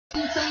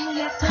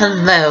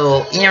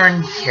Hello,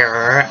 Aaron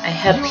here. I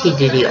have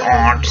PDD,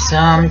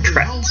 Autism,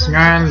 Tourette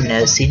syndrome,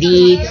 and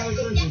OCD.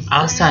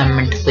 Also, I'm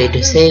mentally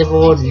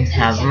disabled and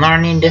have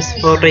learning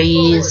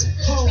disabilities.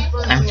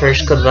 I'm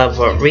first grade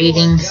level at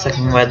reading,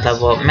 second grade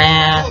level at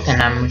math,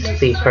 and I'm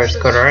mentally first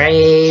grader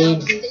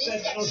age.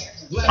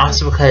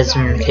 Also, because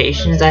of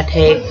medications I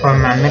take for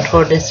my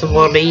mental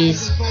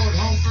disabilities,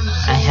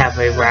 I have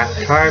a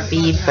rapid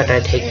heartbeat, but I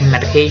take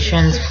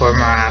medications for my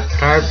rapid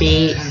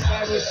heartbeat.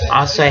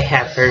 Also, I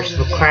have fears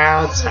of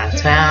crowds, that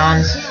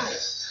sounds.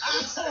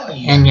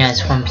 And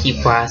yes, when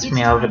people ask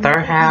me over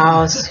their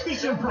house,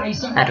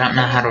 I don't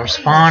know how to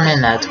respond,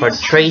 and that's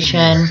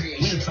frustration.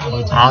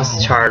 Also,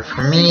 it's hard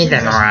for me to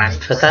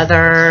interact with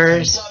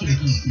others.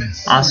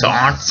 Also,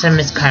 autism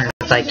is kind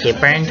of like a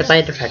brain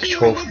delay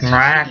defectual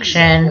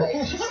interaction.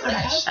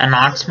 And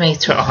autism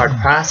makes it a hard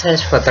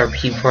process what other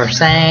people are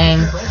saying.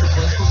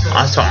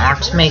 Also,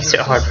 autism makes it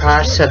hard to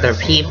process other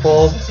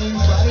people,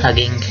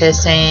 hugging,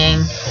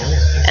 kissing.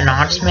 And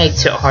autism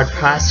makes it hard to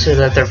process with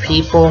other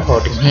people,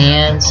 holding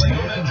hands.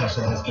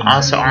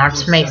 Also,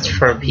 autism makes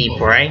for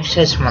people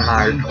anxious when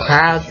large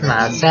crowds and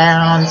loud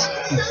sounds.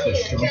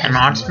 And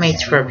autism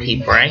makes for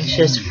people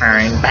anxious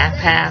wearing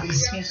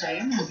backpacks.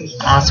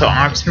 Also,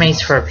 autism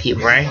makes for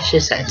people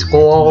anxious at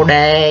school all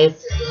day.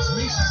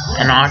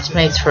 And autism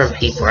makes for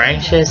people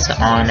anxious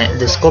on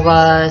the school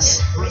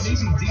bus.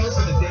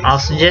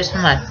 Also, just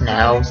to let you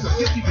know,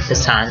 the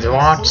signs of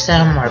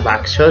autism are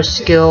lack of social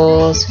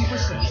skills,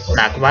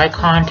 lack of eye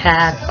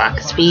contact, lack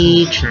of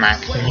speech, and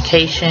lack of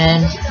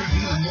communication.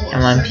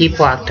 And when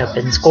people act up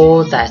in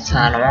school, that's a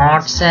sign of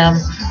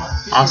autism.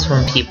 Also,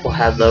 when people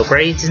have low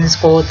grades in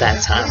school,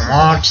 that's a sign of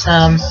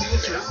autism.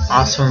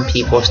 Also, when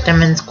people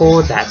stim in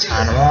school, that's a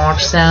sign of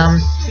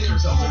autism.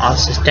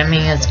 Also,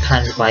 stimming is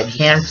kind of like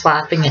hand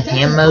flapping and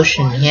hand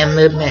motion, hand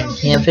movement, and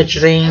hand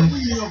fidgeting.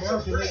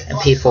 And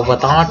people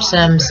with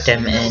autism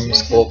stim in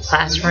school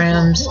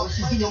classrooms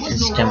and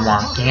stim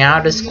walking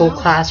out of school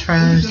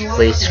classrooms.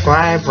 Please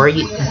subscribe,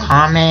 rate, and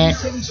comment.